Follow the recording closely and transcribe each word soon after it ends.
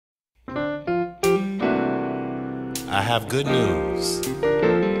I have good news.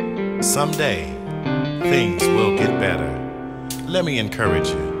 Someday, things will get better. Let me encourage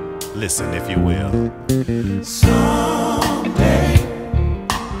you. Listen, if you will. Someday,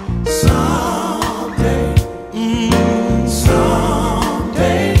 someday,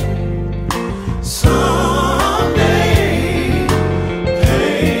 someday, someday,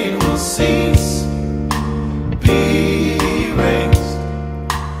 pain will cease, be erased.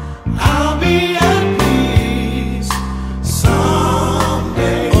 I'll be at peace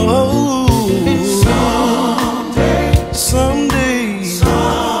someday. Oh, Someday, someday,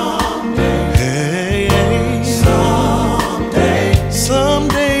 someday, hey, hey, someday,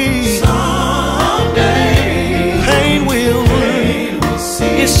 someday, someday, pain will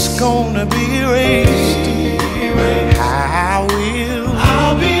cease. it's gonna be erased. I will,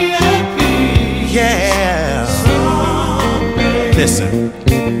 I'll be at peace yeah. someday. Listen,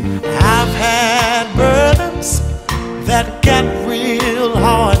 I've had burdens that got real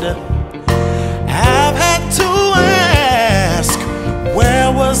hard. I've had to ask,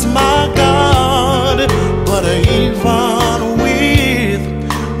 where was my God? But even with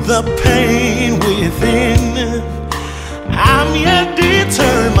the pain within, I'm yet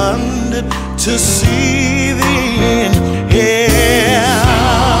determined to see the end. Yeah.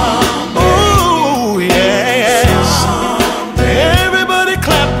 Oh, yes. Everybody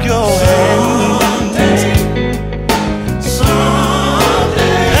clap your hands.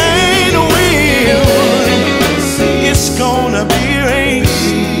 Someday, Pain will, it's gonna be erased.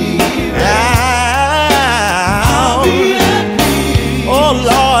 I'll be at peace Oh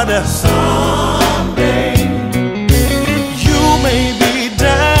Lord, someday. you may be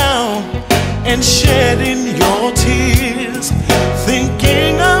down and shedding your tears,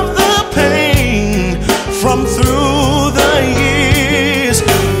 thinking of the pain from through the years.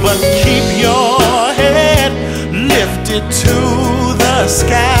 But keep your head lifted to the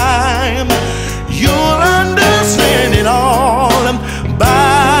sky. You'll understand it all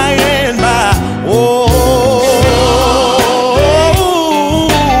by and by. Oh,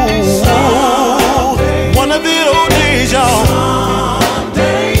 one of the old days, y'all.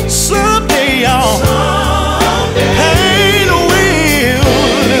 Someday, y'all. Pain will,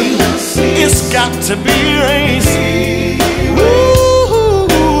 it's got to be erased.